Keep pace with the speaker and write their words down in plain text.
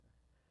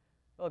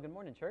Well, good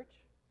morning, church.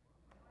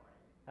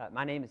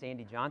 My name is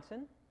Andy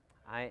Johnson.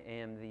 I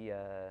am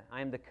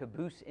the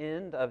caboose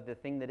end of the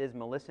thing that is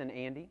Melissa and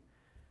Andy.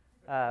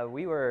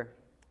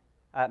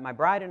 My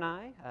bride and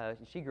I,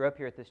 she grew up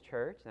here at this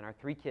church, and our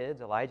three kids,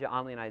 Elijah,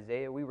 Amelie, and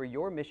Isaiah, we were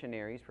your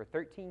missionaries for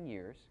 13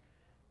 years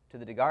to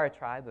the Dagara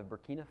tribe of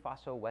Burkina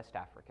Faso, West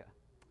Africa.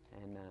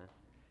 And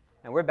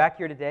we're back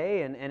here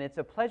today, and it's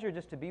a pleasure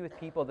just to be with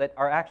people that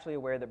are actually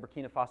aware that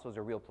Burkina Faso is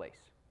a real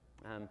place.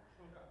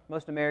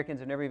 Most Americans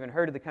have never even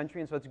heard of the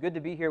country, and so it's good to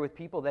be here with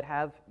people that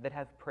have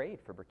prayed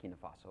for Burkina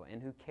Faso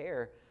and who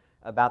care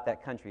about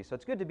that country. So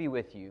it's good to be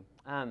with you.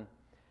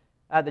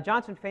 The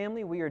Johnson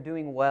family, we are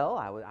doing well.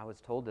 I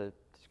was told to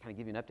just kind of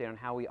give you an update on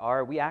how we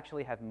are. We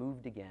actually have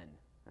moved again.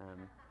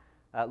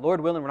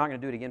 Lord willing, we're not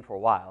going to do it again for a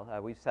while.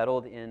 We've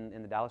settled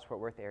in the Dallas-Fort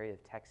Worth area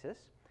of Texas,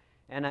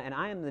 and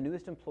I am the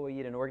newest employee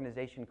at an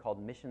organization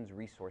called Missions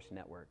Resource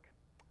Network.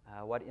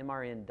 What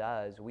MRN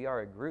does, we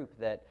are a group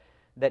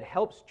that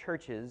helps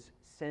churches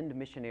send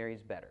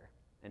missionaries better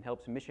and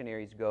helps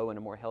missionaries go in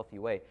a more healthy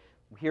way.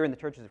 Here in the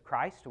Churches of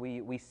Christ,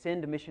 we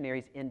send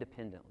missionaries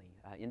independently.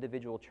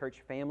 Individual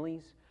church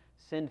families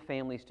send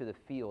families to the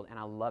field, and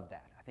I love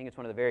that. I think it's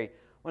one of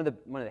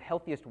the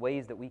healthiest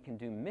ways that we can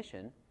do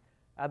mission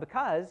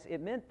because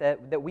it meant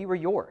that we were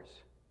yours.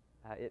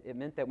 It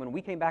meant that when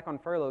we came back on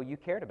furlough, you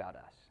cared about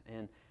us,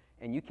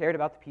 and you cared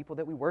about the people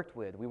that we worked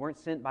with. We weren't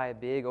sent by a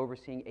big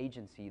overseeing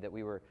agency that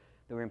we were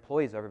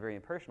employees of, are very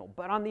impersonal.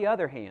 But on the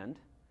other hand,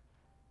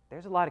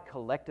 there's a lot of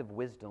collective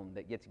wisdom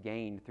that gets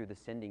gained through the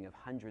sending of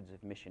hundreds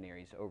of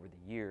missionaries over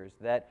the years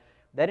that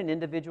an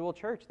individual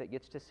church that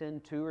gets to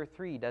send 2 or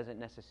 3 doesn't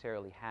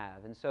necessarily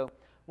have. And so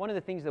one of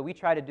the things that we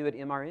try to do at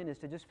MRN is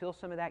to just fill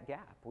some of that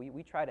gap.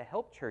 We try to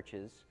help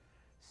churches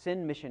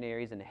send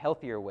missionaries in a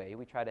healthier way.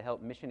 We try to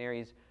help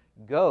missionaries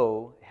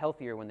go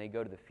healthier when they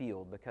go to the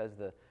field, because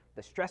the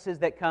stresses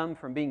that come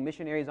from being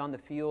missionaries on the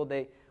field,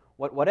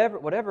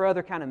 whatever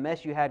other kind of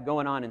mess you had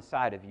going on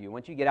inside of you,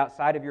 once you get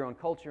outside of your own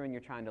culture and you're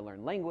trying to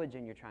learn language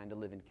and you're trying to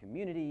live in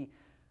community,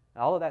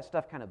 all of that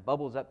stuff kind of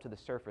bubbles up to the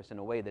surface in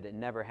a way that it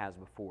never has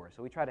before.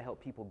 So we try to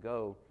help people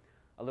go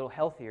a little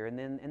healthier,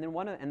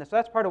 so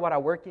that's part of what I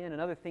work in.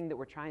 Another thing that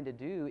we're trying to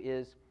do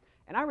is,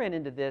 and I ran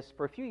into this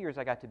for a few years.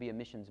 I got to be a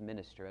missions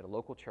minister at a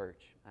local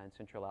church in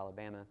Central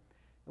Alabama,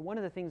 and one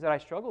of the things that I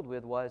struggled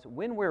with was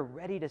when we're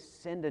ready to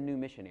send a new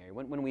missionary,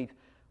 when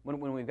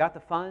we've got the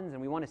funds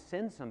and we want to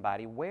send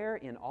somebody, where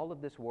in all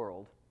of this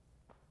world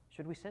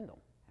should we send them?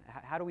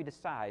 How do we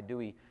decide? Do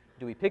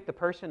we pick the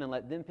person and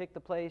let them pick the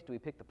place? Do we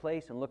pick the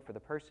place and look for the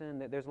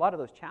person? There's a lot of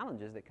those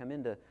challenges that come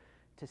into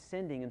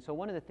sending. And so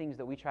one of the things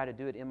that we try to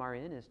do at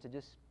MRN is to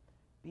just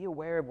be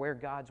aware of where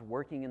God's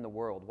working in the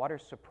world. What are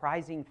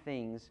surprising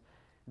things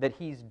that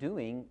He's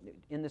doing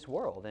in this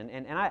world?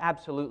 And I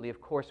absolutely,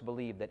 of course,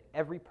 believe that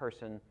every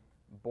person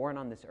born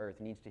on this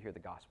earth needs to hear the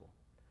gospel.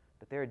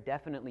 But there are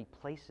definitely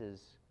places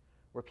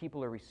where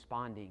people are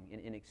responding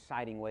in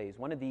exciting ways.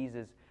 One of these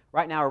is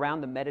right now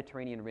around the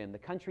Mediterranean Rim, the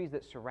countries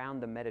that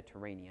surround the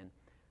Mediterranean.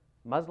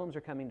 Muslims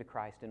are coming to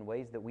Christ in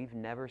ways that we've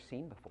never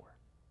seen before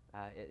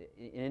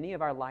in any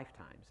of our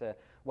lifetimes.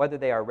 Whether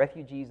they are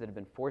refugees that have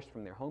been forced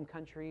from their home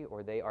country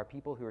or they are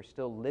people who are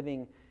still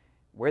living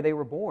where they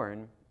were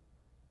born,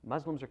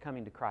 Muslims are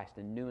coming to Christ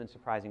in new and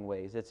surprising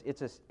ways.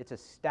 It's a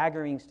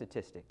staggering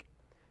statistic.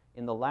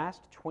 In the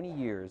last 20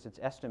 years, it's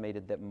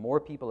estimated that more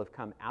people have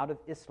come out of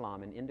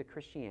Islam and into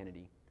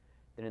Christianity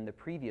than in the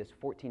previous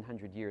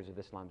 1,400 years of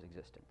Islam's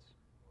existence.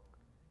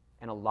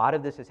 And a lot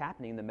of this is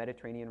happening in the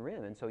Mediterranean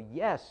Rim. And so,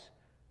 yes,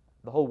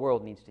 the whole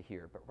world needs to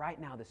hear. But right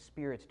now, the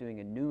Spirit's doing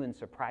a new and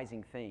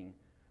surprising thing.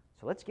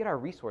 So let's get our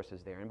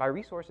resources there. And by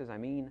resources, I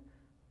mean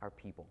our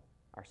people,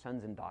 our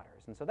sons and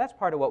daughters. And so that's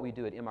part of what we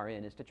do at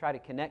MRN, is to try to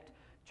connect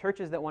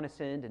churches that want to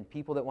send and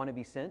people that want to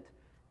be sent,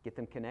 get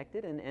them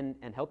connected,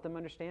 and help them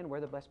understand where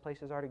the best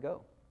places are to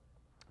go.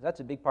 That's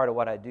a big part of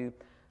what I do.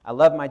 I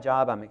love my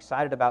job. I'm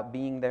excited about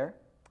being there.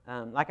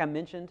 Like I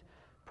mentioned,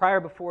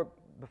 before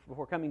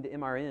coming to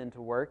MRN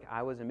to work,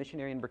 I was a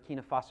missionary in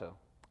Burkina Faso.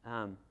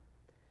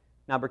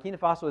 Now, Burkina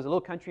Faso is a little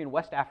country in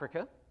West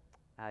Africa.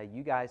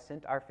 You guys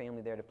sent our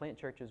family there to plant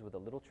churches with a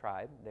little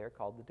tribe there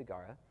called the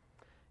Dagara.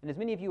 And as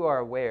many of you are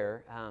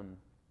aware,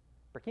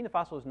 Burkina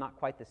Faso is not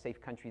quite the safe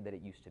country that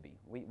it used to be.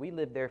 We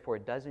lived there for a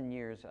dozen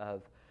years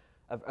of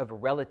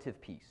relative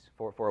peace.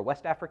 For a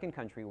West African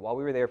country, while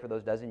we were there for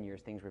those dozen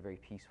years, things were very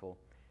peaceful.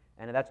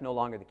 And that's no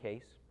longer the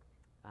case.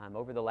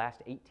 Over the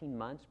last 18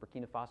 months,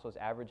 Burkina Faso has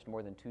averaged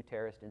more than 2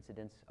 terrorist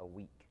incidents a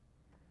week.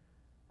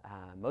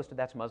 Most of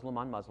that's Muslim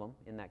on Muslim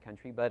in that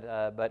country, but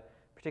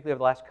particularly over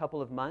the last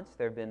couple of months,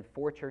 there have been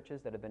 4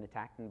 churches that have been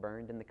attacked and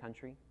burned in the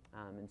country.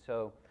 And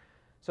so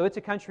it's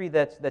a country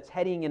that's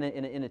heading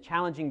in a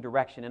challenging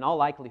direction. In all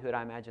likelihood,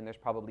 I imagine there's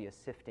probably a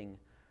sifting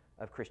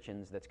of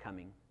Christians that's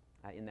coming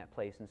in that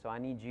place. And so I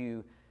need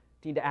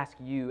to ask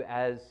you,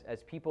 as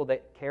people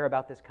that care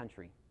about this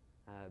country,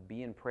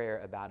 be in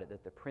prayer about it,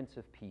 that the Prince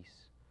of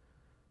Peace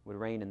would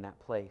reign in that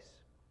place.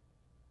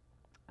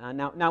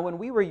 Now, when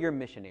we were your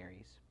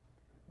missionaries,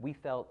 we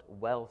felt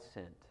well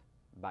sent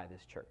by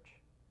this church.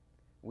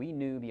 We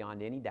knew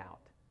beyond any doubt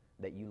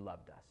that you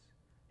loved us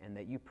and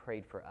that you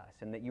prayed for us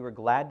and that you were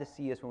glad to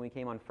see us when we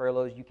came on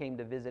furloughs. You came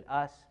to visit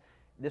us.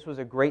 This was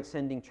a great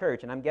sending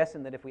church. And I'm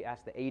guessing that if we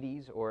asked the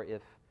 80s or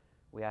if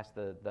we asked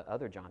the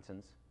other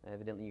Johnsons,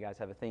 evidently you guys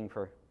have a thing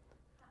for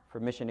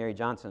missionary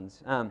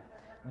Johnsons,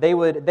 they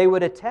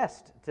would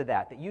attest to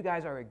that you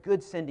guys are a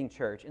good sending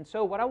church. And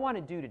so what I want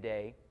to do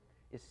today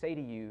is say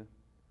to you,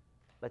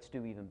 let's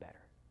do even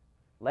better.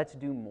 Let's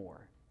do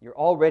more. You're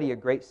already a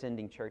great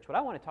sending church. What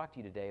I want to talk to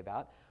you today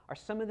about are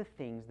some of the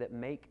things that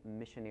make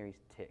missionaries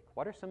tick.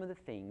 What are some of the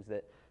things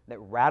that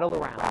rattle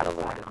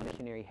around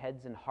missionary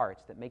heads and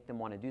hearts that make them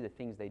want to do the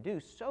things they do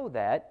so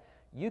that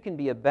you can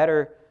be a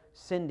better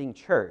sending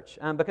church?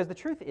 Because the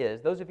truth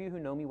is, those of you who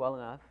know me well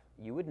enough,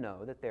 you would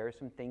know that there are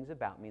some things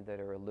about me that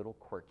are a little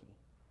quirky.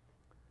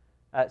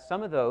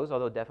 Some of those,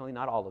 although definitely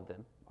not all of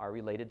them, are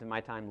related to my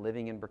time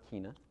living in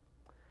Burkina.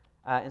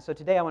 And so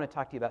today I want to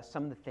talk to you about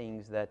some of the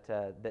things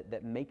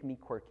that make me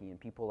quirky and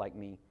people like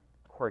me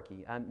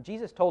quirky.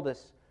 Jesus told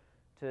us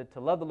to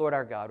love the Lord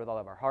our God with all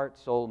of our heart,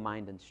 soul,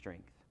 mind, and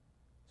strength.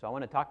 So I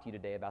want to talk to you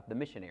today about the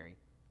missionary,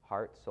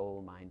 heart,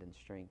 soul, mind, and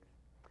strength.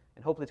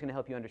 And hopefully it's going to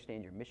help you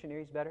understand your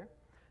missionaries better.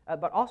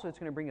 But also it's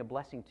going to bring a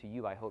blessing to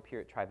you, I hope,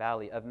 here at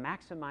Tri-Valley of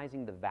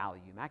maximizing the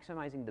value,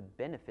 maximizing the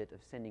benefit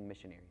of sending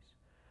missionaries.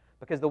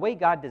 Because the way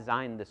God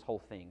designed this whole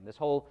thing, this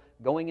whole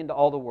going into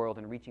all the world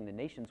and reaching the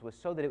nations, was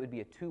so that it would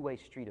be a two-way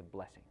street of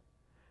blessing.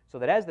 So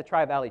that as the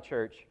Tri-Valley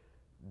Church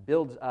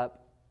builds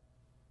up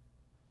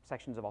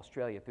sections of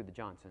Australia through the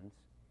Johnsons,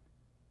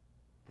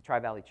 the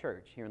Tri-Valley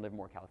Church here in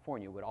Livermore,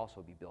 California, would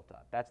also be built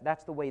up.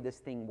 That's the way this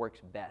thing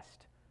works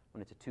best,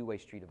 when it's a two-way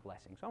street of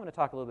blessing. So I'm going to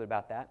talk a little bit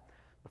about that.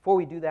 Before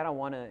we do that, I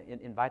want to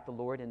invite the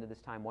Lord into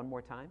this time one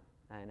more time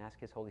and ask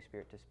His Holy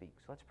Spirit to speak.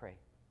 So let's pray.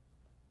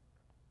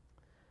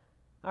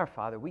 Our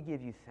Father, we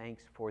give you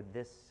thanks for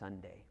this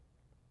Sunday.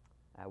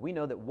 We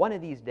know that one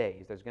of these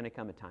days there's going to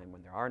come a time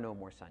when there are no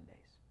more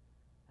Sundays.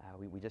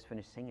 We just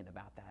finished singing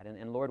about that.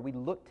 And Lord, we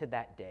look to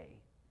that day,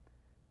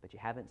 but you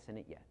haven't sent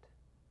it yet.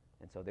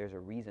 And so there's a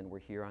reason we're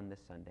here on this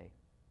Sunday.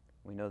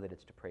 We know that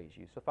it's to praise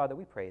you. So Father,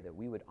 we pray that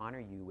we would honor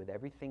you with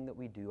everything that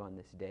we do on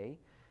this day.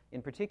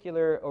 In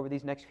particular, over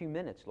these next few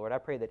minutes, Lord, I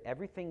pray that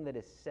everything that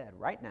is said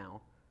right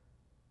now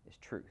is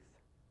truth.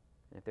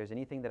 And if there's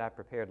anything that I've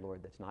prepared,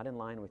 Lord, that's not in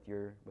line with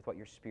what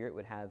your Spirit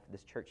would have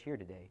this church hear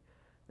today,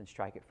 then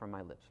strike it from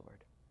my lips,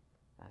 Lord.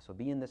 So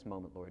be in this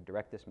moment, Lord.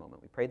 Direct this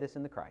moment. We pray this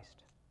in the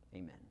Christ.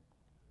 Amen.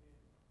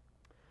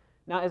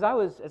 Now, as I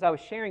was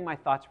sharing my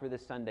thoughts for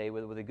this Sunday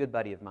with a good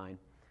buddy of mine,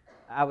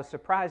 I was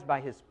surprised by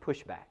his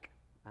pushback.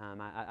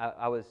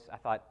 I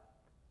thought,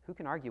 who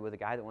can argue with a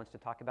guy that wants to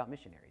talk about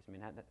missionaries?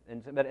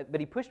 But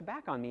he pushed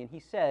back on me and he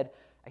said,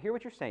 I hear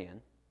what you're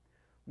saying.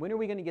 When are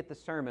we going to get the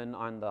sermon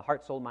on the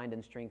heart, soul, mind,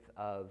 and strength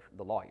of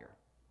the lawyer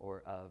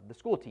or of the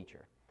school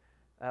teacher?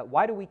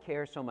 Why do we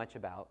care so much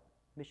about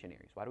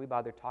missionaries? Why do we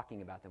bother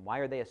talking about them? Why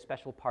are they a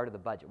special part of the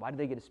budget? Why do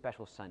they get a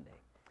special Sunday?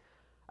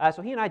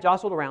 So he and I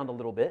jostled around a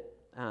little bit,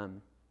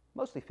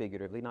 mostly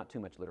figuratively, not too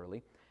much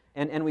literally,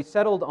 and we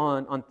settled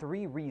on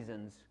three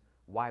reasons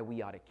why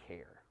we ought to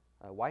care.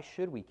 Why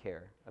should we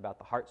care about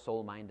the heart,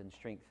 soul, mind, and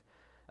strength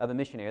of a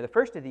missionary? The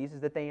first of these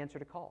is that they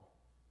answered a call.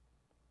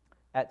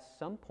 At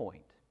some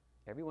point,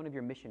 every one of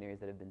your missionaries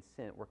that have been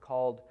sent were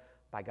called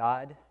by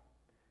God.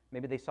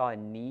 Maybe they saw a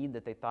need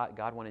that they thought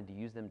God wanted to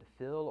use them to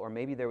fill, or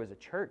maybe there was a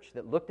church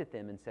that looked at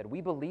them and said, we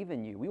believe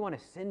in you, we want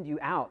to send you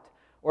out,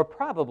 or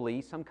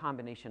probably some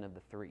combination of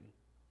the three.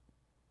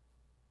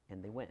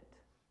 And they went,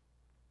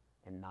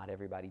 and not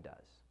everybody does.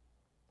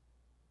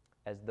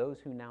 As those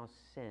who now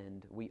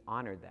send, we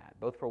honor that,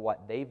 both for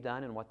what they've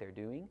done and what they're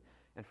doing,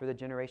 and for the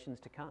generations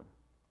to come,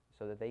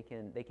 so that they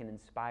can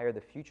inspire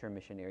the future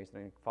missionaries that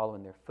are going to follow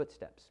in their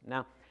footsteps.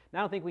 Now, I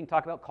don't think we can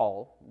talk about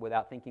call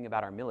without thinking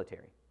about our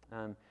military.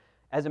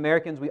 As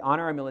Americans, we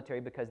honor our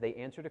military because they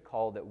answered a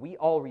call that we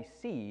all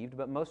received,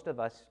 but most of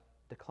us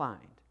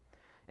declined.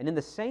 And in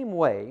the same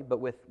way, but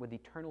with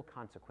eternal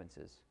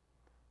consequences,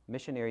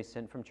 missionaries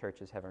sent from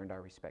churches have earned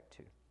our respect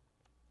too.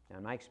 Now,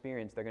 in my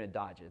experience, they're going to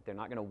dodge it. They're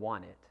not going to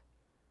want it.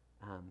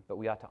 But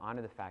we ought to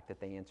honor the fact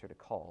that they answered a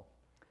call.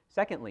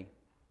 Secondly,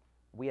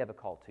 we have a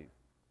call too.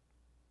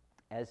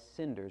 As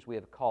senders, we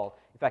have a call.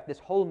 In fact, this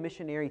whole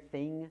missionary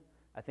thing,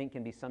 I think,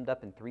 can be summed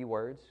up in three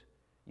words.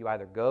 You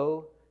either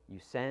go, you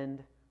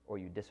send, or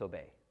you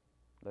disobey.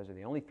 Those are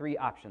the only three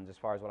options as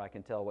far as what I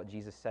can tell what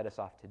Jesus set us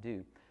off to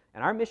do.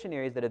 And our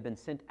missionaries that have been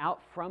sent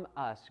out from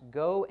us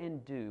go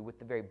and do with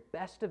the very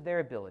best of their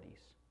abilities.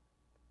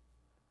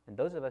 And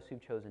those of us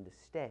who've chosen to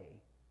stay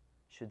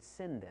should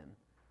send them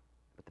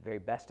with the very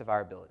best of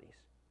our abilities,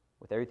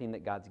 with everything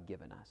that God's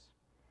given us.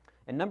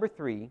 And number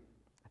three,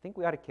 I think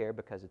we ought to care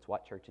because it's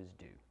what churches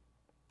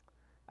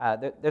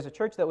do. There's a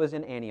church that was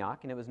in Antioch,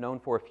 and it was known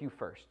for a few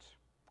firsts.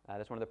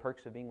 That's one of the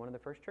perks of being one of the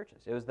first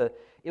churches. It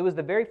was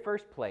the very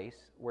first place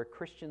where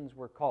Christians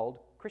were called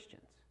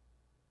Christians,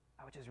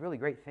 which is a really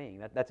great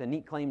thing. That's a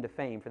neat claim to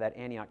fame for that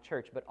Antioch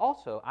church. But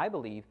also, I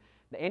believe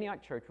the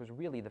Antioch church was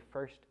really the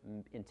first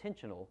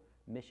intentional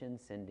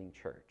mission-sending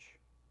church.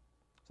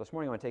 So So this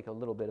morning I want to take a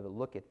little bit of a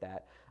look at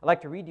that. I'd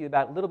like to read you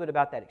a little bit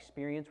about that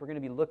experience. We're going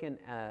to be looking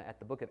at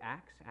the book of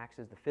Acts. Acts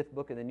is the 5th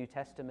book of the New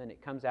Testament.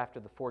 It comes after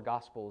the 4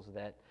 Gospels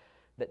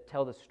that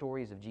tell the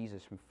stories of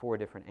Jesus from 4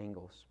 different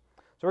angles.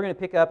 So we're going to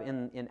pick up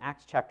in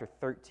Acts chapter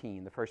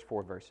 13, the first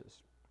 4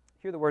 verses.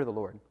 Hear the word of the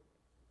Lord.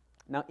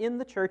 Now in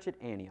the church at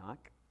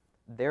Antioch,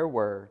 there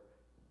were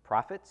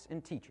prophets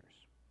and teachers.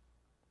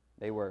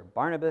 They were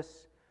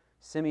Barnabas,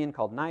 Simeon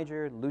called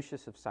Niger,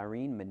 Lucius of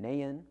Cyrene,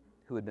 Manaen,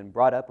 who had been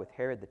brought up with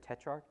Herod the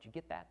Tetrarch. Did you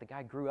get that? The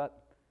guy grew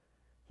up,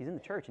 he's in the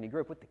church, and he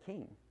grew up with the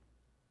king.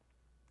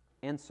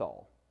 And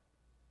Saul.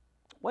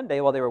 One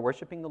day while they were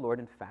worshiping the Lord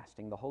and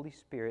fasting, the Holy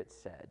Spirit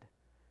said,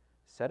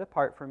 "Set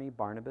apart for me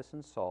Barnabas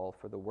and Saul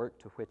for the work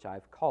to which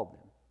I've called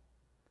them."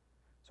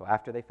 So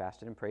after they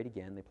fasted and prayed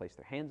again, they placed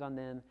their hands on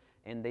them,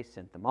 and they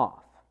sent them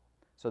off.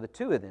 So the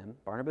 2 of them,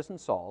 Barnabas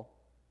and Saul,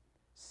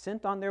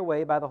 sent on their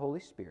way by the Holy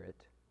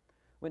Spirit,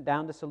 went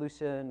down to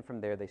Seleucia, and from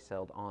there they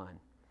sailed on.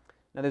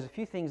 Now there's a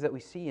few things that we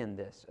see in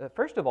this.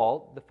 First of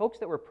all, the folks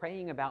that were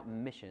praying about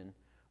mission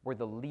were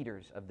the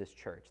leaders of this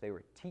church. They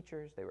were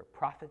teachers, they were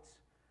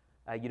prophets.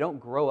 You don't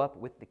grow up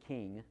with the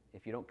king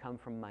if you don't come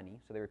from money,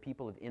 so they were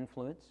people of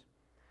influence.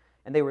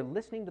 And they were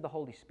listening to the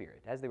Holy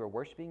Spirit. As they were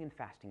worshiping and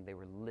fasting, they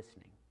were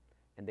listening.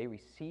 And they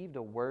received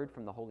a word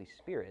from the Holy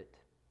Spirit,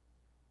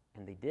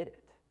 and they did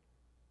it.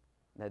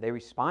 Now, they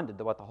responded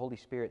to what the Holy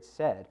Spirit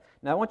said.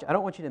 Now, I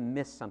don't want you to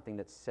miss something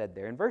that's said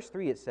there. In verse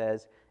 3 it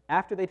says,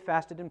 after they'd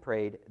fasted and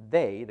prayed,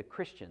 they, the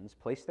Christians,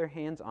 placed their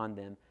hands on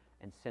them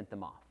and sent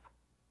them off.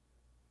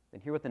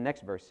 Then hear what the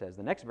next verse says.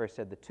 The next verse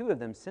said, the 2 of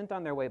them sent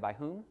on their way by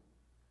whom?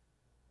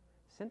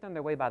 Sent on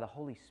their way by the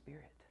Holy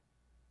Spirit.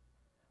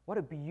 What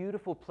a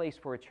beautiful place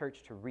for a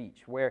church to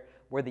reach, where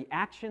the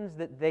actions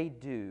that they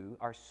do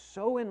are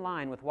so in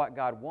line with what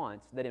God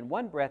wants that in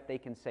one breath they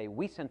can say,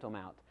 we sent them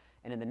out,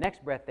 and in the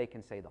next breath they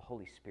can say, the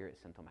Holy Spirit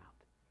sent them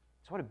out.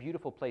 So what a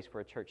beautiful place for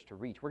a church to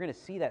reach. We're going to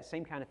see that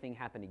same kind of thing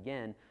happen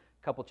again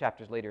a couple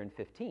chapters later in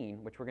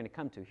 15, which we're going to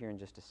come to here in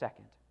just a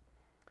second.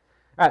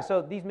 All right,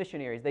 so these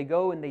missionaries, they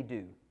go and they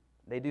do.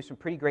 They do some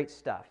pretty great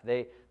stuff.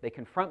 They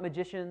confront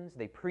magicians,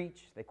 they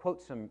preach, they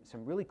quote some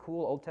really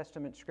cool Old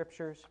Testament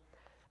scriptures.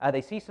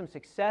 They see some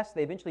success.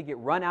 They eventually get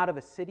run out of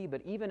a city,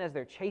 but even as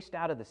they're chased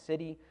out of the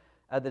city,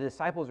 the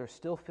disciples are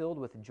still filled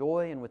with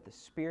joy and with the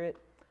Spirit.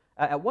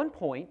 At one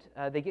point,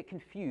 they get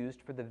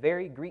confused for the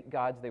very Greek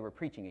gods they were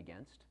preaching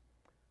against,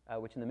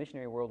 which in the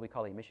missionary world we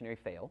call a missionary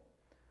fail,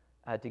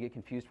 to get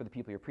confused for the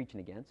people you're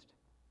preaching against.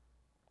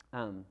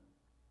 And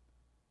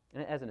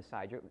as an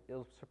aside,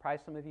 it'll surprise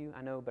some of you,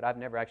 I know, but I've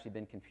never actually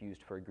been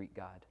confused for a Greek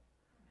god.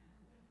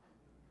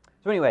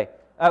 So anyway,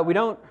 we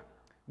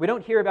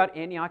don't hear about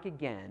Antioch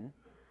again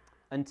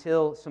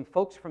until some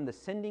folks from the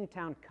sending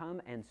town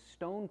come and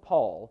stone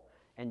Paul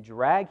and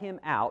drag him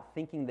out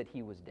thinking that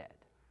he was dead.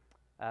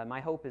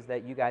 My hope is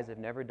that you guys have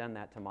never done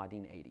that to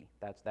Maudine 80.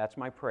 That's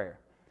my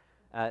prayer.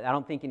 I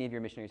don't think any of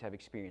your missionaries have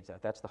experienced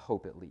that. That's the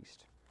hope at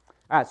least.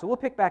 All right, so we'll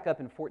pick back up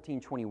in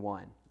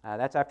 1421.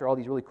 That's after all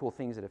these really cool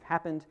things that have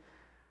happened.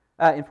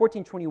 In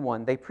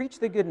 1421, they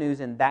preached the good news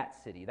in that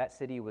city. That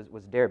city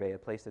was Derbe, a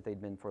place that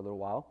they'd been for a little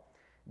while.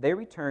 They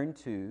returned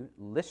to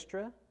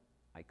Lystra,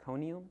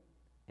 Iconium,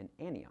 and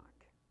Antioch,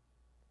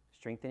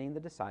 strengthening the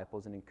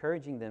disciples and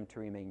encouraging them to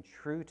remain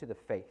true to the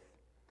faith.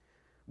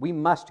 We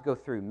must go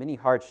through many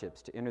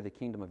hardships to enter the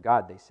kingdom of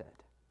God, they said.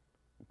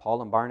 And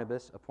Paul and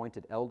Barnabas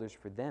appointed elders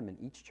for them in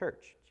each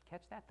church. Did you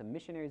catch that? The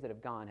missionaries that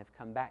have gone have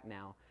come back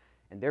now,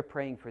 and they're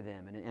praying for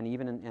them and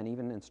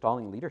even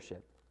installing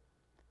leadership.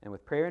 And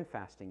with prayer and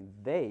fasting,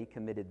 they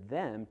committed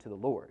them to the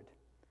Lord,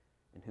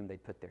 in whom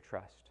they'd put their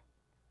trust.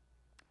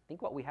 I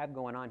think what we have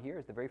going on here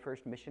is the very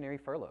first missionary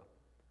furlough.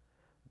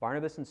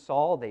 Barnabas and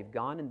Saul, they've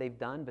gone and they've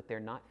done, but they're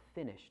not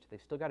finished.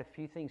 They've still got a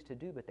few things to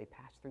do, but they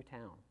pass through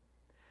town.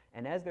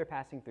 And as they're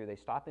passing through, they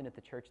stop in at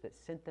the church that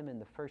sent them in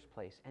the first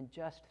place. And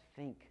just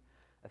think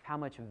of how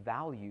much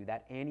value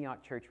that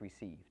Antioch church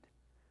received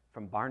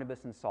from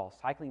Barnabas and Saul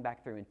cycling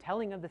back through and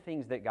telling of the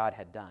things that God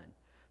had done,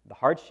 the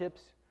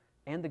hardships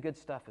and the good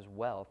stuff as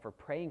well, for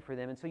praying for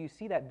them. And so you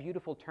see that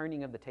beautiful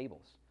turning of the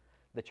tables.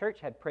 The church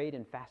had prayed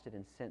and fasted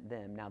and sent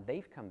them. Now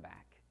they've come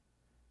back,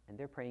 and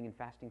they're praying and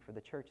fasting for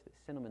the church that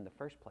sent them in the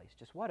first place.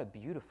 Just what a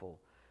beautiful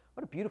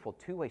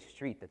two-way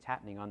street that's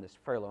happening on this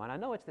furlough. And I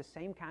know it's the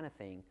same kind of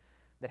thing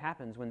that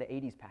happens when the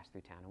 80s pass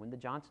through town and when the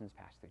Johnsons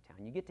pass through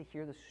town. You get to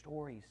hear the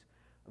stories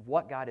of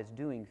what God is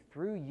doing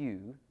through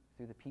you,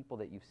 through the people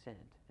that you've sent,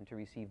 and to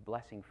receive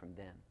blessing from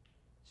them.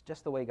 It's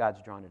just the way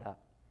God's drawn it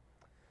up.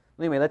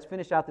 Anyway, let's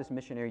finish out this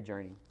missionary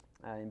journey.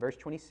 In verse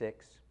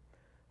 26,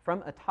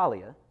 from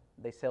Attalia,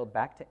 they sailed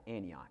back to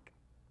Antioch,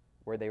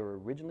 where they were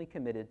originally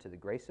committed to the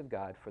grace of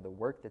God for the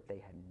work that they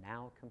had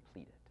now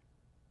completed.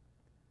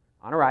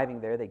 On arriving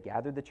there, they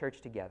gathered the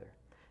church together,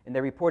 and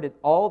they reported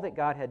all that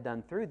God had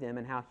done through them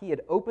and how he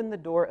had opened the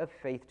door of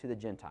faith to the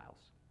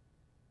Gentiles.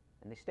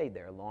 And they stayed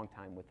there a long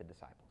time with the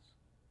disciples.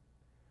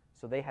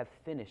 So they have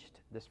finished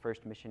this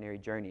first missionary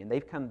journey, and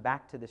they've come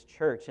back to this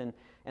church, and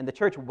the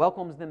church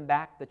welcomes them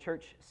back. The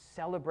church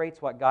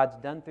celebrates what God's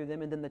done through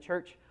them, and then the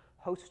church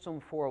hosts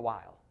them for a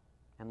while.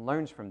 and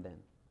learns from them.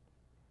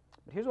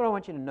 But here's what I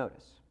want you to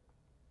notice.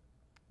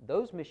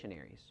 Those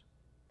missionaries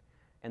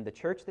and the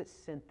church that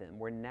sent them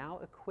were now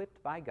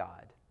equipped by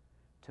God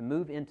to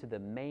move into the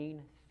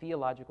main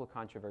theological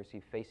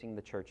controversy facing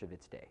the church of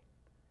its day.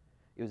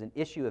 It was an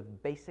issue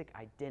of basic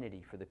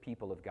identity for the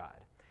people of God.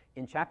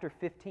 In chapter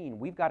 15,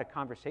 we've got a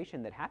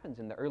conversation that happens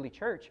in the early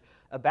church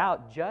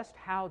about just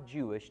how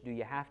Jewish do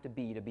you have to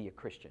be a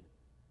Christian.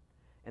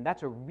 And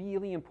that's a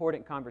really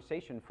important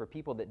conversation for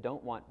people that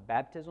don't want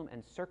baptism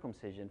and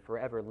circumcision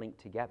forever linked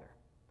together.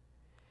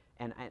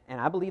 And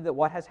I believe that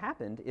what has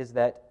happened is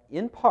that,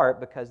 in part,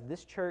 because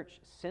this church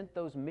sent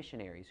those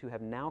missionaries who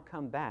have now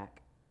come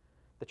back,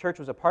 the church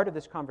was a part of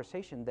this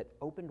conversation that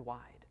opened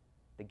wide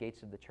the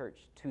gates of the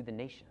church to the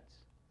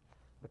nations.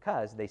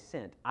 Because they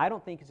sent. I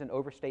don't think it's an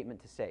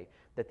overstatement to say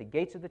that the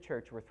gates of the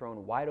church were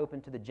thrown wide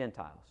open to the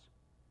Gentiles,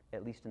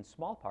 at least in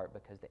small part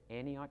because the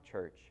Antioch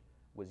church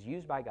was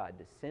used by God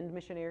to send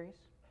missionaries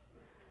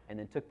and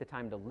then took the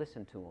time to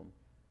listen to them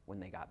when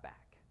they got back.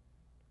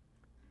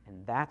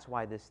 And that's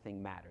why this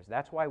thing matters.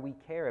 That's why we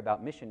care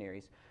about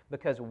missionaries,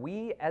 because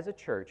we as a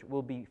church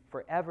will be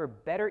forever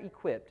better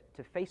equipped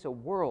to face a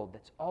world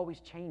that's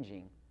always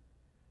changing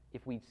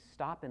if we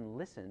stop and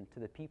listen to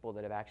the people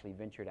that have actually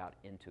ventured out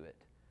into it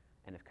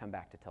and have come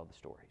back to tell the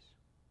stories.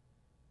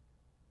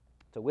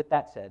 So with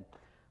that said, I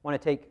want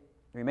to take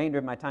the remainder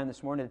of my time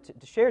this morning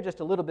to share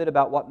just a little bit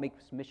about what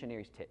makes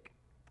missionaries tick.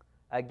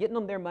 Getting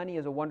them their money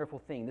is a wonderful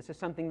thing. This is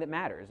something that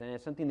matters, and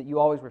it's something that you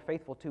always were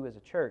faithful to as a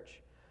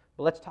church.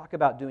 But let's talk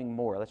about doing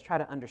more. Let's try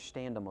to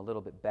understand them a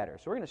little bit better.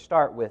 So we're going to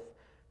start with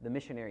the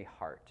missionary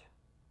heart.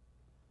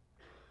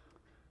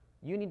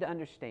 You need to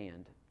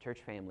understand, church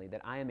family,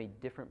 that I am a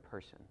different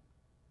person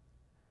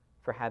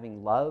for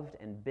having loved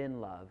and been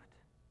loved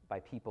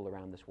by people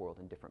around this world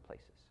in different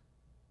places.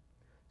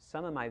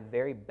 Some of my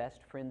very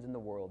best friends in the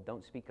world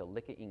don't speak a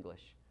lick of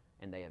English,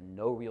 and they have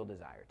no real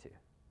desire to.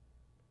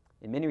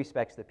 In many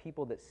respects, the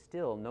people that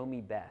still know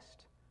me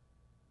best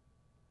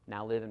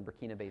now live in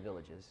Burkina Faso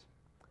villages.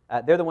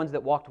 They're the ones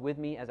that walked with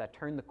me as I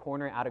turned the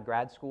corner out of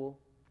grad school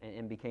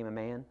and became a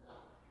man.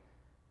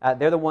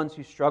 They're the ones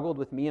who struggled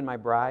with me and my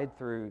bride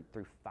through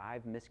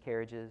 5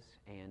 miscarriages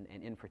and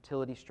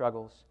infertility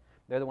struggles.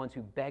 They're the ones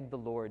who begged the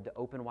Lord to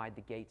open wide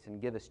the gates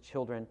and give us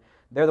children.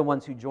 They're the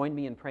ones who joined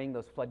me in praying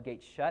those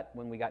floodgates shut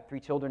when we got 3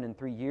 children in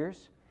 3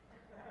 years.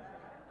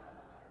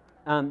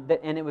 And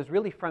it was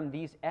really from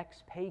these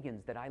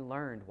ex-pagans that I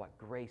learned what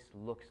grace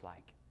looks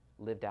like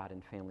lived out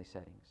in family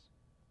settings.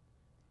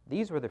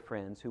 These were the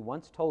friends who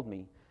once told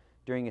me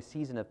during a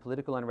season of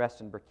political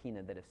unrest in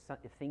Burkina that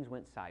if things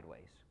went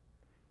sideways,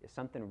 if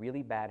something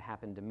really bad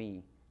happened to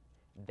me,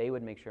 they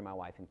would make sure my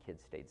wife and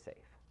kids stayed safe.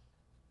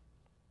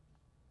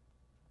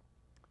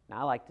 Now,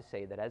 I like to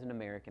say that as an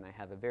American, I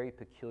have a very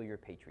peculiar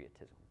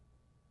patriotism.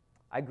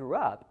 I grew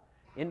up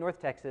in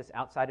North Texas,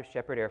 outside of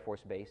Shepherd Air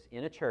Force Base,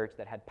 in a church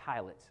that had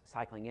pilots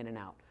cycling in and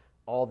out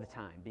all the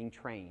time, being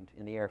trained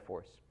in the Air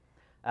Force.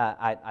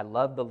 I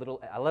loved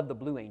the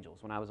Blue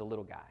Angels when I was a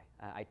little guy.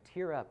 I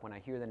tear up when I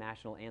hear the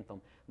national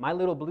anthem. My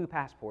little blue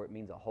passport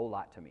means a whole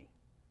lot to me,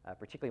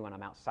 particularly when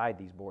I'm outside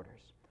these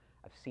borders.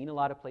 I've seen a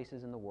lot of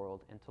places in the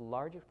world, and to a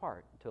large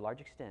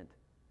extent,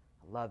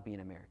 I love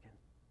being American.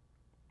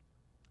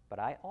 But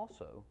I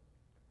also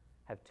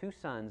have 2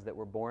 sons that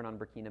were born on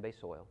Burkina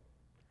Faso soil,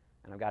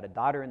 and I've got a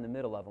daughter in the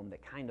middle of them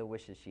that kind of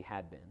wishes she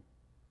had been.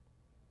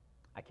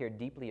 I care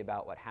deeply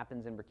about what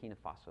happens in Burkina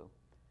Faso,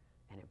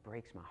 and it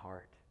breaks my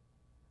heart,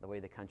 the way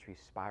the country's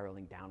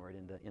spiraling downward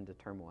into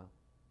turmoil.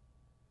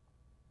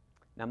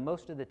 Now,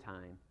 most of the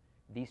time,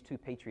 these 2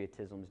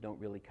 patriotisms don't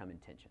really come in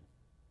tension,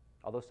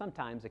 although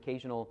sometimes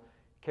occasional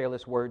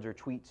careless words or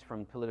tweets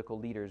from political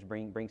leaders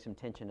bring some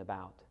tension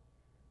about.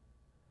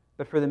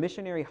 But for the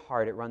missionary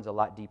heart, it runs a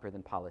lot deeper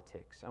than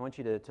politics. I want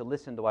you to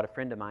listen to what a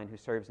friend of mine who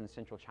serves in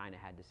central China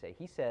had to say.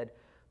 He said,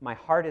 "My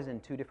heart is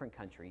in 2 different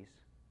countries,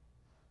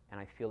 and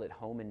I feel at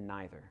home in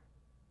neither,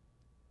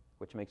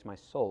 which makes my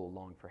soul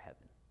long for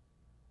heaven."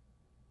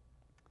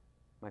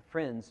 My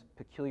friend's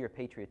peculiar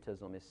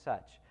patriotism is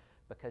such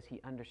because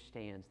he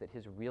understands that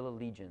his real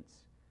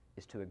allegiance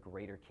is to a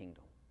greater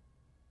kingdom.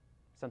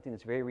 Something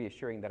that's very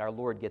reassuring that our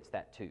Lord gets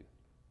that too.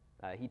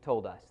 He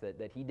told us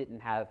that he didn't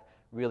have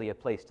really a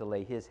place to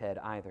lay his head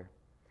either.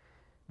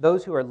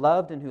 Those who are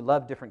loved and who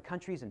love different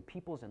countries and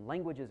peoples and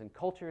languages and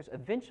cultures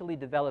eventually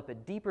develop a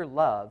deeper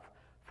love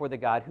for the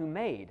God who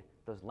made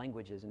those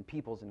languages and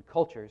peoples and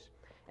cultures,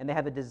 and they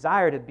have a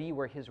desire to be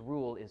where his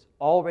rule is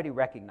already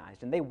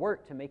recognized, and they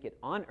work to make it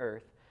on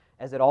earth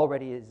as it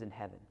already is in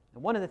heaven.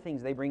 And one of the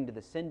things they bring to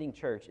the sending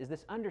church is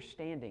this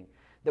understanding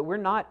that we're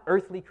not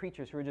earthly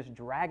creatures who are just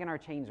dragging our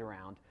chains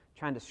around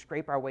trying to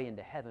scrape our way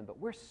into heaven, but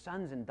we're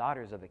sons and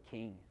daughters of a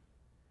king.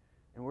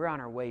 And we're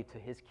on our way to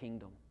his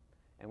kingdom.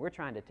 And we're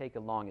trying to take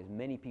along as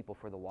many people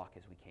for the walk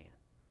as we can.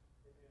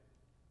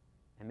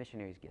 And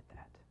missionaries get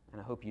that.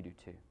 And I hope you do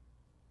too.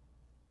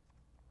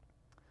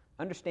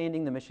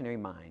 Understanding the missionary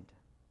mind.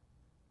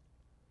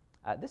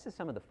 This is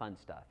some of the fun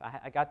stuff.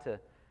 I got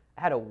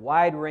I had a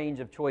wide range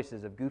of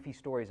choices of goofy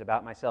stories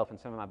about myself and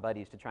some of my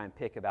buddies to try and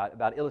pick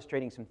about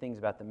illustrating some things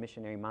about the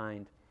missionary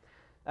mind.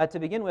 To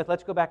begin with,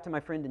 let's go back to my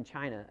friend in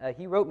China.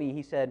 He wrote me,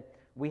 he said,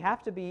 "We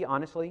have to be,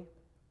 honestly,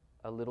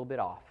 a little bit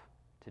off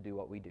to do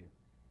what we do,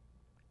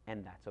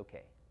 and that's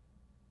okay."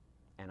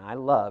 And I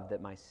love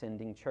that my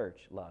sending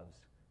church loves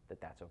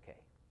that that's okay.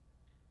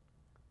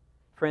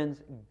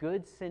 Friends,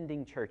 good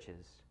sending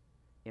churches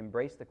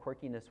embrace the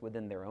quirkiness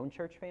within their own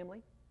church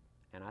family.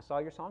 And I saw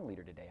your song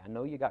leader today. I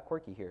know you got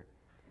quirky here.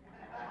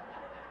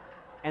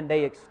 And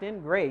they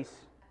extend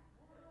grace.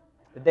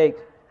 They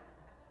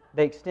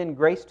extend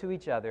grace to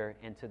each other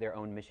and to their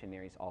own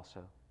missionaries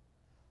also.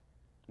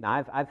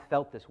 Now, I've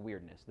felt this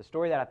weirdness. The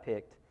story that I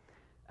picked,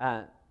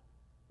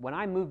 when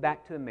I moved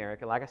back to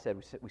America, like I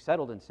said, we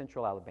settled in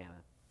central Alabama.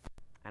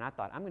 And I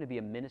thought, I'm going to be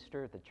a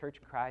minister at the Church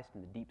of Christ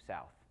in the Deep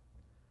South.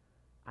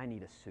 I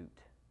need a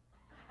suit.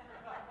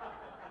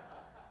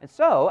 And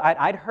so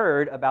I'd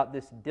heard about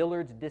this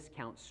Dillard's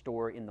discount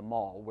store in the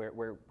mall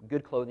where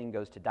good clothing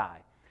goes to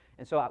die.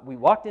 And so we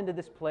walked into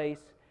this place,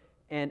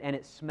 and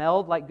it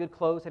smelled like good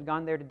clothes had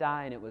gone there to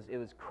die, and it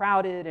was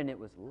crowded, and it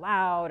was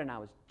loud, and I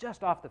was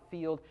just off the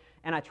field.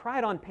 And I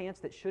tried on pants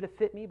that should have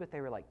fit me, but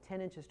they were like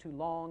 10 inches too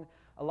long.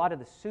 A lot of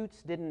the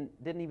suits didn't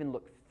even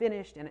look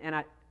finished, and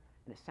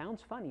it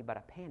sounds funny, but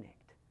I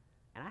panicked.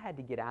 And I had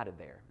to get out of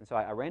there. And so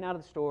I ran out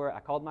of the store. I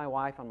called my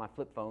wife on my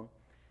flip phone,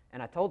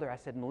 and I told her, I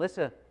said,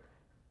 "Melissa,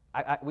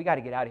 we got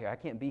to get out of here. I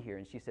can't be here."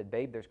 And she said,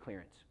 "Babe, there's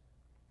clearance."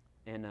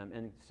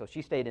 And so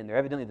she stayed in there.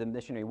 Evidently, the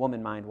missionary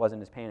woman mind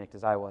wasn't as panicked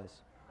as I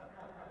was.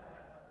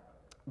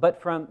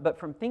 But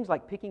from things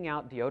like picking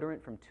out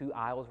deodorant from 2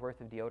 aisles worth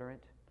of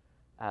deodorant,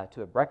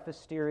 to a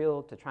breakfast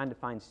cereal, to trying to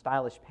find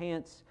stylish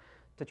pants,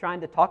 to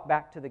trying to talk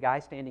back to the guy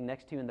standing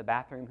next to you in the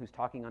bathroom who's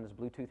talking on his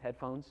Bluetooth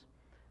headphones,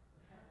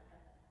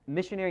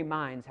 missionary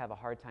minds have a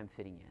hard time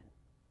fitting in.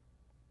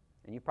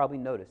 And you've probably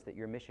noticed that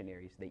your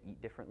missionaries, they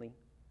eat differently.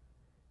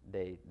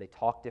 They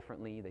talk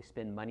differently, they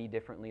spend money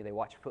differently, they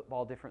watch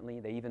football differently,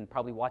 they even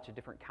probably watch a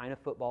different kind of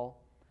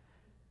football,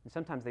 and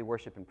sometimes they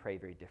worship and pray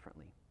very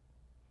differently.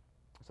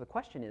 So the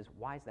question is,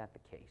 why is that the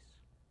case?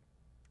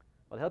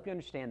 Well, to help you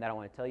understand that, I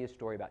want to tell you a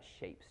story about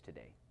shapes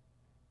today.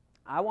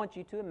 I want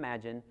you to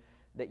imagine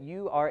that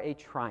you are a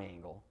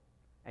triangle,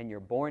 and you're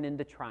born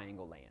into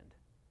triangle land.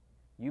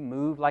 You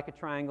move like a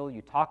triangle,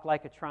 you talk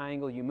like a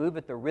triangle, you move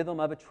at the rhythm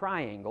of a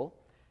triangle,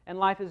 and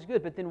life is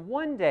good. But then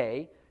one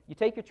day, you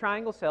take your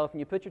triangle self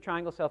and you put your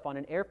triangle self on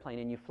an airplane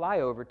and you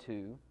fly over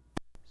to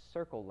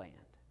circle land.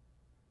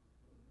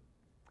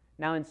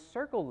 Now in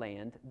circle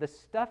land, the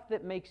stuff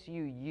that makes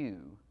you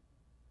you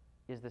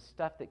is the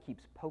stuff that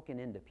keeps poking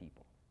into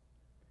people.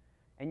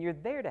 And you're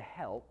there to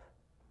help,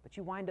 but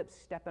you wind up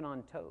stepping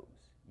on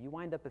toes. You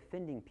wind up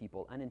offending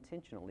people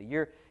unintentionally.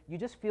 You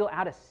just feel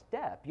out of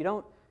step. You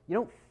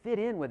don't fit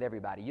in with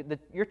everybody.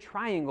 Your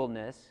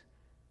triangleness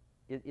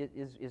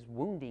is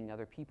wounding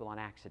other people on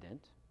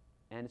accident.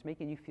 And it's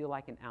making you feel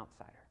like an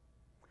outsider.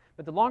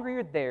 But the longer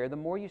you're there, the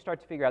more you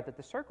start to figure out that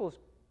the circles,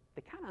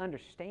 they kind of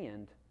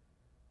understand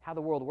how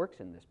the world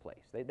works in this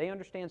place. They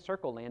understand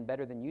circle land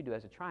better than you do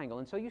as a triangle.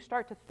 And so you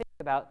start to think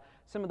about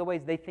some of the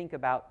ways they think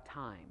about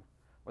time,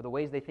 or the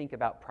ways they think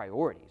about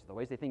priorities, the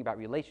ways they think about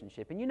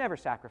relationship. And you never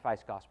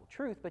sacrifice gospel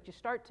truth, but you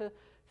start to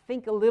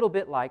think a little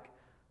bit like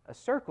a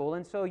circle.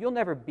 And so you'll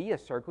never be a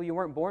circle. You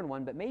weren't born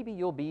one, but maybe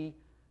you'll be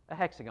a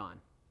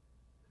hexagon.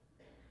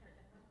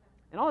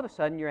 And all of a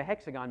sudden, you're a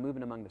hexagon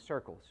moving among the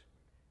circles,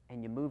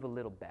 and you move a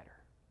little better.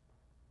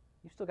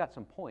 You've still got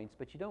some points,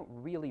 but you don't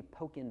really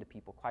poke into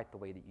people quite the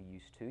way that you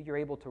used to. You're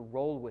able to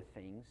roll with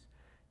things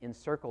in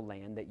circle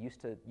land that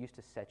used to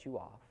set you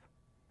off,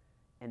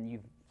 and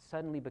you've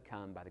suddenly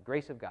become, by the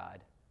grace of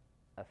God,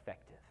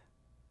 effective.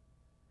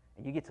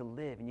 And you get to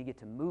live, and you get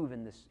to move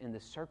in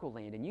this circle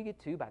land, and you get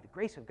to, by the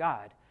grace of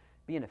God,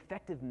 be an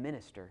effective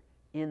minister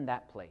in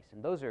that place.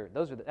 And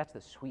that's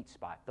the sweet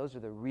spot. Those are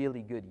the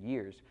really good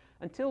years.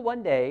 Until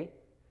one day,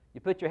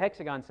 you put your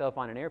hexagon self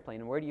on an airplane,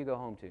 and where do you go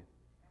home to?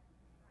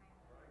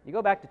 You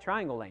go back to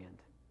triangle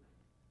land.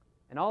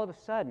 And all of a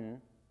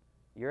sudden,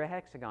 you're a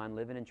hexagon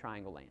living in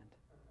triangle land.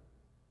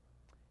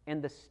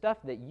 And the stuff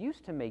that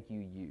used to make you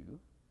you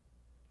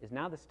is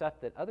now the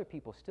stuff that other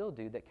people still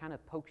do that kind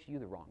of pokes you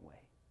the wrong way.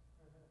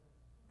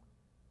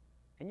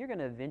 And you're going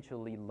to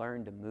eventually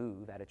learn to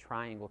move at a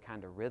triangle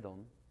kind of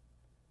rhythm,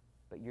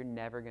 but you're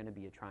never going to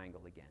be a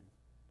triangle again.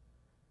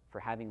 For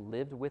having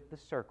lived with the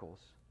circles,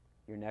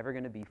 you're never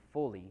going to be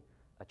fully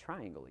a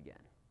triangle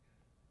again.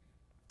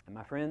 And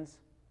my friends,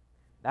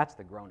 that's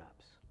the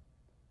grown-ups.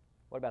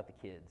 What about the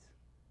kids?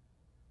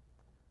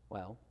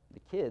 Well, the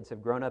kids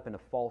have grown up in a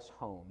false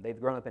home. They've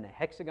grown up in a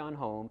hexagon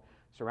home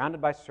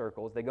surrounded by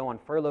circles. They go on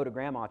furlough to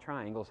Grandma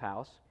Triangle's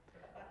house.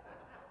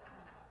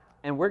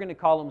 And we're going to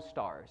call them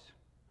stars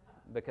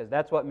because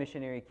that's what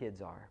missionary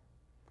kids are.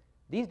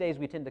 These days,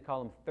 we tend to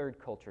call them third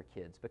culture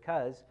kids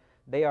because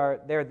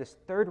they're this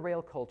third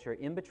rail culture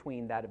in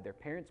between that of their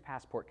parents'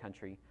 passport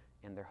country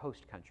and their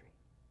host country.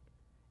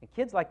 And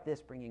kids like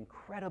this bring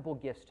incredible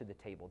gifts to the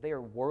table. They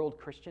are world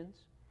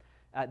Christians.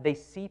 They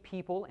see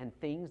people and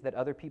things that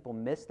other people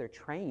miss. They're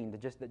trained,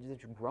 they're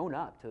grown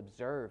up to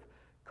observe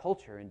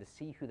culture and to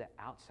see who the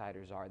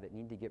outsiders are that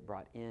need to get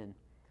brought in.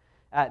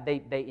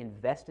 They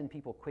invest in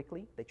people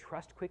quickly. They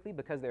trust quickly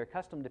because they're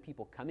accustomed to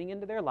people coming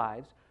into their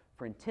lives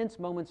for intense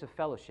moments of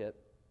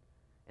fellowship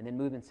and then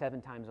moving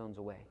 7 time zones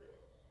away.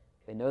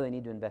 They know they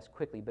need to invest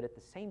quickly, but at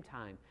the same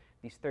time,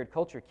 these third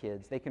culture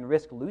kids, they can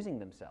risk losing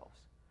themselves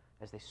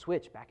as they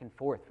switch back and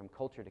forth from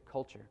culture to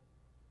culture.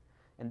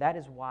 And that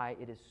is why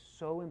it is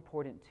so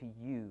important to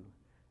you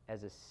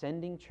as a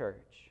sending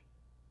church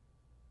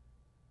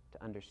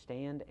to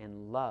understand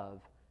and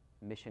love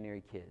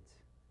missionary kids.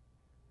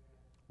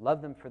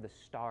 Love them for the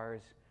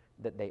stars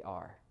that they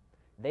are.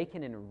 They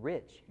can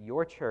enrich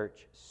your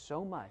church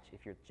so much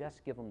if you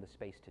just give them the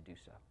space to do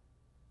so.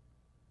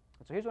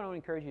 And so here's what I want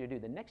to encourage you to do.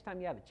 The next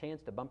time you have a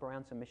chance to bump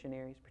around some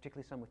missionaries,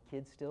 particularly some with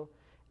kids still,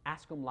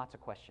 ask them lots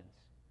of questions.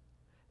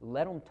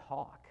 Let them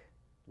talk.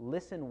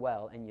 Listen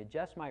well, and you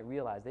just might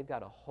realize they've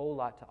got a whole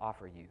lot to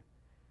offer you,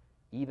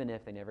 even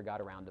if they never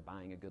got around to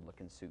buying a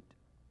good-looking suit.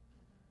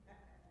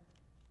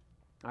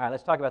 All right,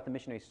 let's talk about the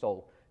missionary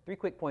soul. 3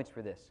 quick points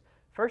for this.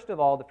 First of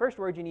all, the first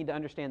word you need to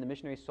understand the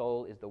missionary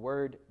soul is the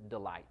word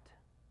delight.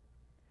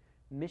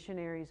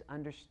 Missionaries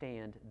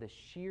understand the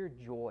sheer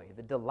joy,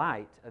 the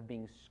delight of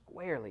being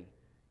squarely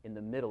in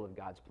the middle of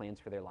God's plans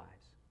for their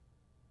lives.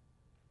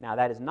 Now,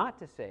 that is not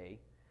to say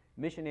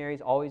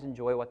missionaries always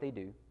enjoy what they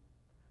do,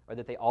 or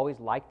that they always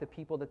like the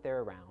people that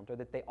they're around, or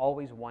that they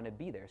always want to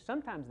be there.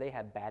 Sometimes they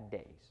have bad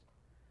days.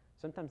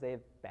 Sometimes they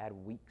have bad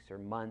weeks or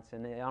months,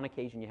 and on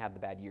occasion you have the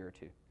bad year or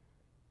two.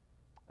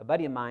 A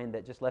buddy of mine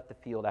that just left the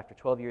field after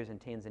 12 years in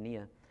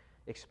Tanzania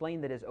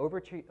explained that his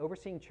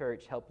overseeing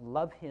church helped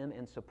love him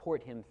and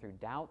support him through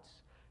doubts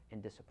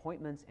and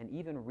disappointments and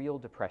even real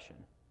depression.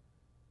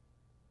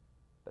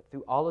 But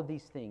through all of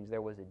these things,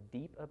 there was a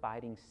deep,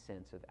 abiding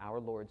sense of our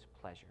Lord's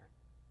pleasure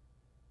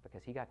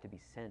because he got to be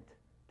sent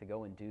to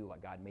go and do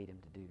what God made him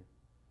to do.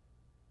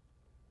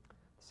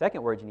 The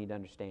second word you need to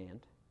understand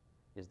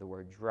is the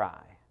word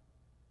dry.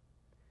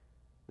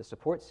 The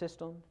support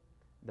system,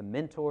 the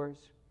mentors,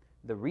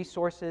 the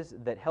resources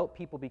that help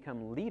people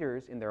become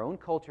leaders in their own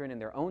culture and in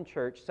their own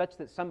church such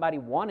that somebody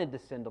wanted to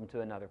send them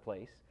to another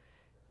place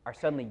are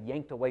suddenly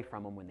yanked away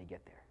from them when they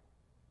get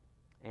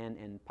there.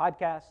 And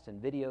podcasts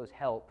and videos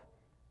help,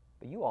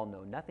 but you all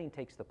know nothing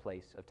takes the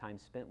place of time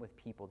spent with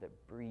people that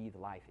breathe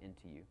life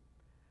into you.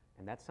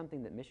 And that's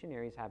something that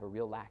missionaries have a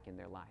real lack in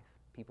their life,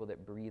 people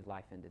that breathe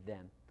life into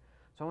them.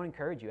 So I want to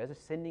encourage you, as a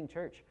sending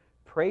church,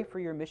 pray for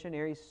your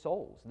missionaries'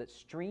 souls, that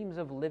streams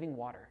of living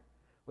water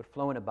would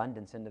flow in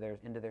abundance into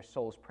their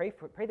souls. Pray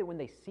that when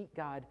they seek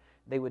God,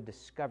 they would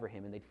discover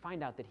him and they'd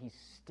find out that he's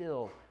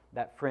still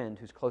that friend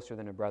who's closer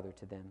than a brother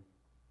to them.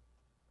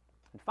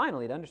 And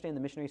finally, to understand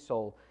the missionary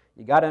soul,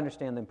 you got to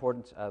understand the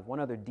importance of one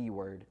other D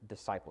word,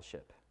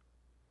 discipleship.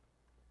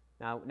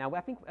 Now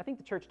I think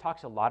the church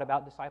talks a lot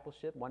about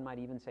discipleship. One might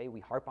even say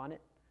we harp on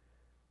it.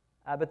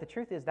 But the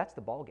truth is that's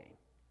the ball game.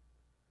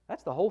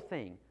 That's the whole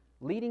thing.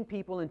 Leading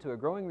people into a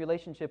growing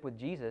relationship with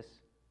Jesus,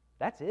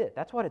 that's it.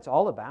 That's what it's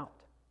all about.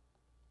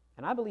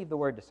 And I believe the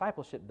word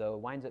discipleship, though,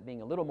 winds up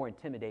being a little more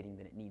intimidating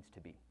than it needs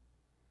to be.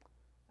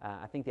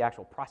 I think the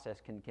actual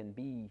process can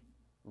be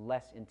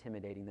less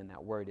intimidating than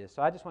that word is.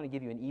 So I just want to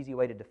give you an easy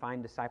way to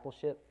define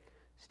discipleship.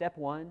 Step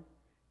 1,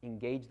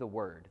 engage the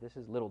word. This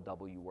is little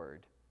W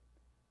word.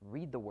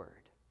 Read the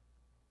word.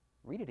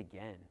 Read it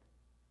again.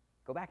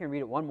 Go back and read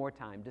it one more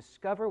time.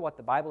 Discover what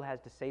the Bible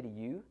has to say to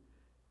you.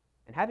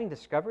 And having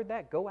discovered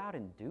that, go out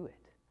and do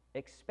it.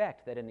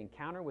 Expect that an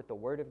encounter with the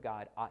Word of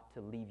God ought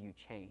to leave you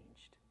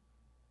changed.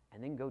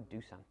 And then go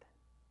do something.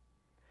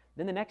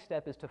 Then the next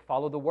step is to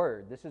follow the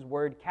Word. This is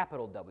word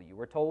capital W.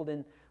 We're told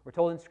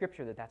in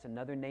Scripture that that's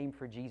another name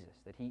for Jesus,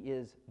 that he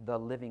is the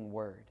living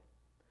Word.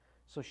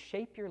 So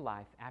shape your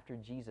life after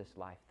Jesus'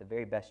 life the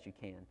very best you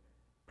can.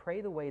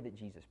 Pray the way that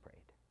Jesus prayed.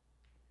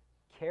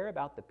 Care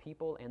about the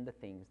people and the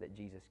things that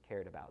Jesus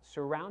cared about.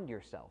 Surround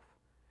yourself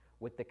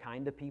with the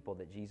kind of people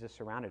that Jesus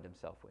surrounded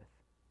himself with,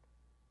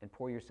 and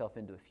pour yourself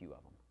into a few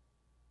of them.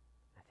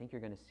 I think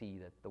you're going to see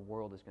that the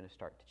world is going to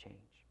start to change.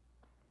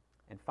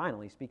 And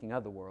finally, speaking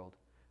of the world,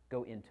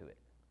 go into it.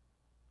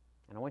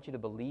 And I want you to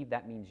believe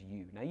that means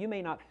you. Now, you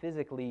may not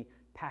physically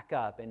pack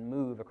up and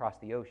move across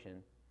the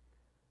ocean,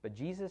 but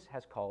Jesus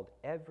has called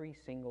every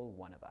single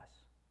one of us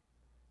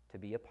to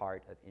be a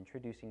part of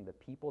introducing the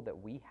people that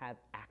we have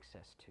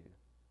access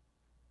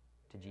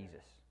to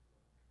Jesus.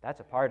 That's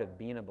a part of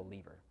being a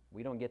believer.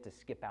 We don't get to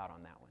skip out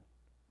on that one.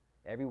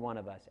 Every one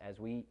of us, as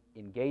we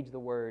engage the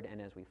Word and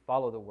as we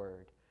follow the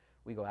Word,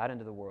 we go out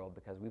into the world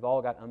because we've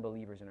all got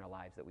unbelievers in our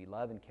lives that we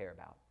love and care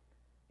about.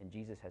 And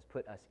Jesus has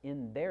put us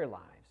in their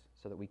lives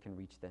so that we can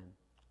reach them.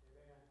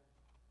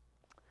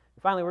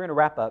 And finally, we're going to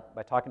wrap up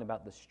by talking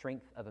about the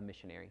strength of a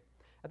missionary.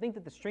 I think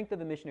that the strength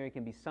of a missionary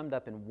can be summed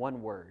up in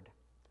one word.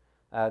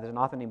 There's an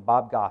author named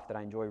Bob Goff that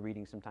I enjoy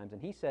reading sometimes,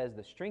 and he says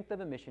the strength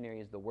of a missionary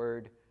is the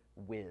word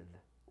with.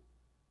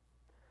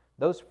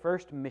 Those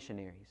first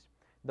missionaries,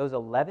 those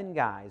 11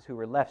 guys who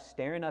were left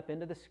staring up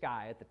into the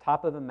sky at the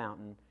top of a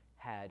mountain,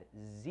 had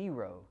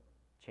zero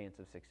chance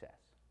of success.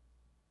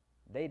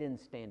 They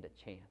didn't stand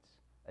a chance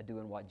of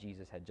doing what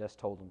Jesus had just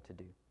told them to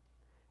do,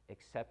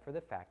 except for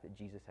the fact that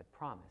Jesus had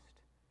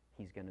promised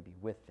he's going to be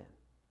with them.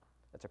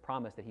 That's a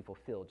promise that he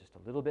fulfilled just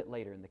a little bit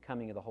later in the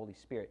coming of the Holy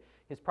Spirit.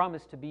 His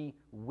promise to be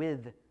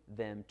with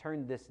them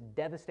turned this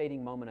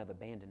devastating moment of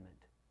abandonment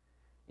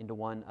into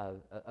one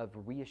of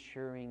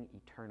reassuring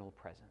eternal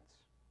presence.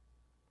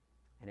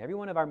 And every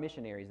one of our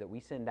missionaries that we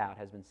send out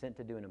has been sent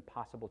to do an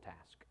impossible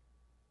task.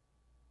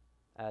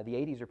 The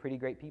 80s are pretty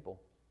great people,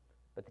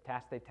 but the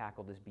task they've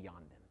tackled is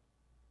beyond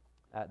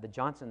them. The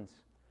Johnsons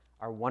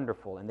are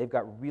wonderful, and they've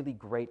got really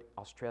great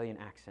Australian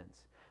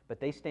accents, but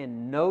they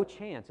stand no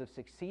chance of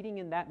succeeding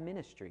in that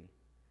ministry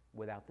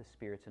without the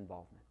Spirit's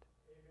involvement.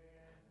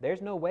 Amen.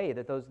 There's no way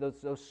that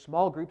those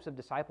small groups of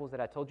disciples that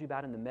I told you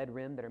about in the Med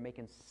Rim that are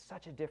making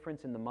such a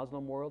difference in the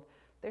Muslim world,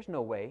 there's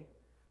no way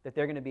that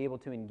they're going to be able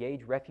to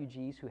engage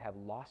refugees who have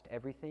lost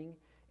everything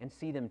and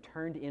see them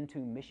turned into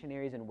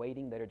missionaries in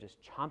waiting that are just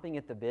chomping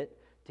at the bit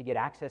to get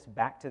access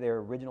back to their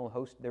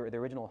original their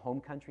original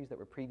home countries that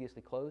were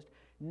previously closed.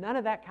 None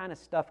of that kind of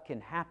stuff can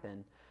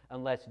happen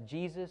unless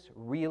Jesus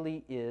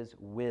really is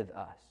with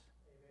us.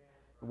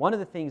 Amen. One of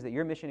the things that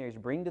your missionaries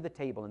bring to the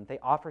table and they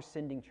offer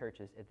sending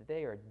churches is that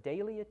they are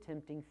daily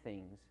attempting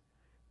things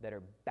that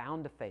are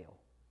bound to fail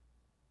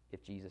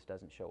if Jesus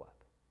doesn't show up.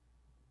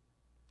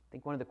 I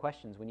think one of the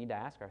questions we need to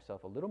ask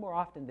ourselves a little more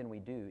often than we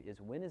do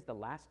is, when is the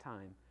last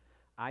time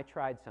I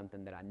tried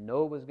something that I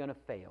know was going to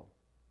fail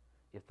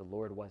if the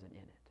Lord wasn't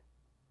in it?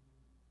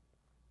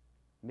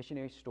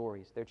 Missionary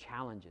stories, their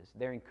challenges,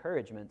 their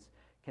encouragements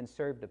can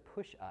serve to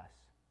push us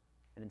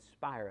and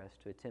inspire us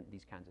to attempt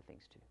these kinds of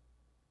things too.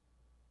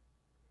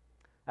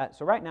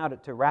 So right now,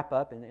 to wrap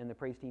up, and the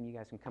praise team, you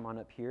guys can come on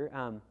up here.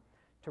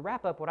 To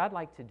wrap up, what I'd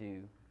like to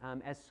do,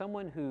 as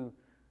someone who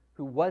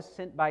was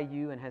sent by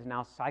you and has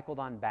now cycled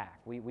on back,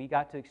 we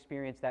got to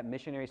experience that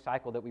missionary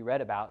cycle that we read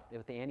about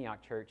with the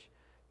Antioch church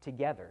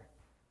together.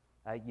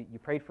 You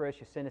prayed for us,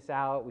 you sent us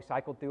out, we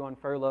cycled through on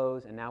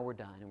furloughs, and now we're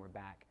done and we're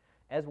back.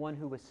 As one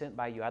who was sent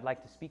by you, I'd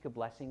like to speak a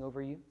blessing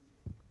over you,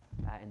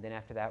 and then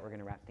after that, we're going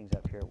to wrap things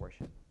up here at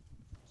worship.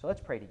 So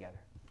let's pray together.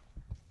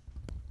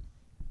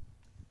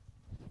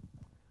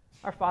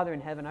 Our Father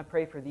in heaven, I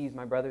pray for these,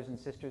 my brothers and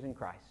sisters in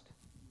Christ.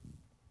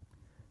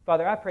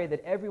 Father, I pray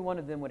that every one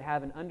of them would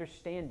have an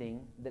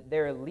understanding that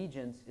their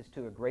allegiance is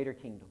to a greater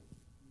kingdom,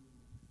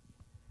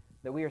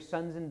 that we are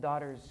sons and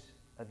daughters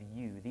of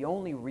you, the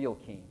only real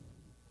King,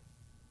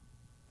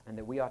 and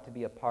that we ought to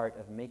be a part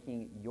of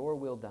making your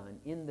will done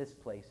in this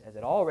place as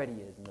it already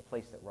is in the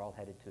place that we're all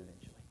headed to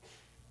eventually.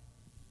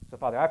 So,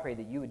 Father, I pray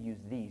that you would use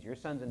these, your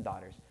sons and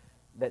daughters,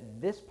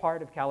 that this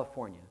part of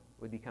California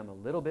would become a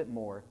little bit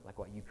more like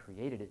what you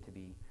created it to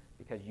be,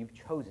 because you've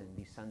chosen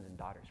these sons and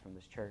daughters from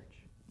this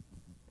church.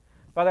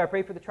 Father, I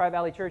pray for the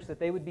Tri-Valley Church that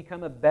they would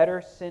become a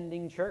better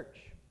sending church.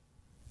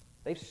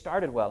 They've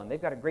started well, and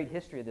they've got a great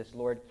history of this,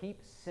 Lord. Keep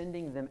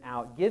sending them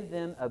out. Give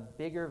them a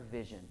bigger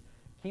vision.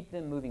 Keep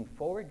them moving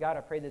forward. God,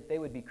 I pray that they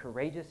would be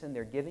courageous in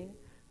their giving,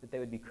 that they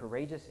would be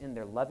courageous in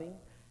their loving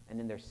and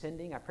in their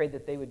sending. I pray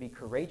that they would be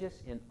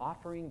courageous in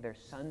offering their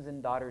sons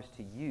and daughters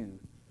to you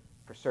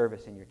for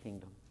service in your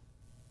kingdom.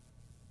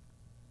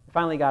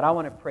 Finally, God, I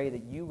want to pray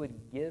that you would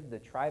give the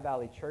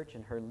Tri-Valley Church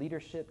and her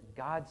leadership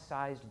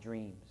God-sized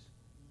dreams.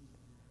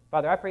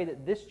 Father, I pray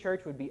that this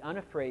church would be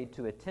unafraid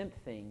to attempt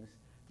things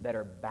that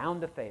are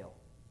bound to fail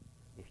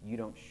if you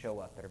don't show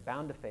up, that are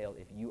bound to fail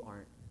if you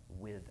aren't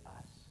with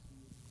us.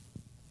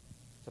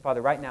 So,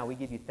 Father, right now we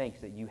give you thanks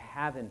that you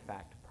have, in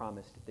fact,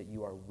 promised that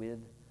you are with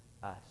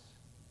us.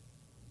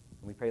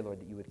 And we pray,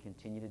 Lord, that you would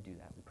continue to do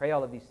that. We pray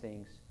all of these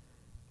things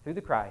through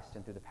the Christ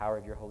and through the power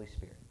of your Holy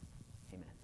Spirit.